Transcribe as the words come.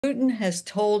Putin has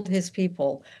told his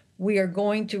people, we are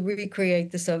going to recreate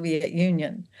the Soviet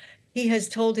Union. He has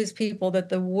told his people that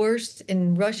the worst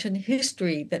in Russian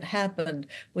history that happened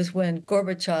was when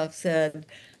Gorbachev said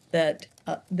that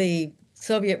the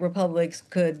Soviet republics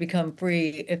could become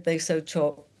free if they so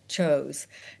chose.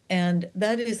 And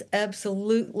that is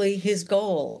absolutely his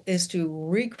goal, is to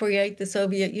recreate the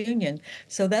Soviet Union.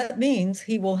 So that means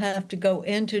he will have to go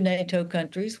into NATO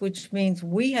countries, which means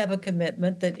we have a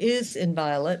commitment that is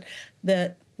inviolate,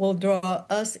 that will draw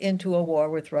us into a war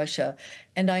with Russia.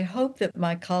 And I hope that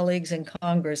my colleagues in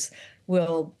Congress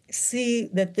will see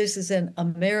that this is in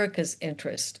America's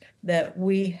interest, that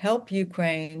we help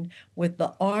Ukraine with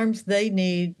the arms they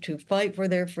need to fight for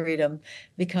their freedom,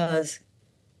 because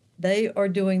they are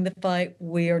doing the fight.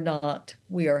 We are not.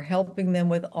 We are helping them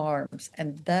with arms.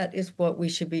 And that is what we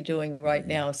should be doing right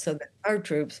now so that our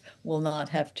troops will not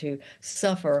have to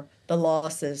suffer the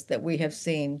losses that we have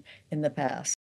seen in the past.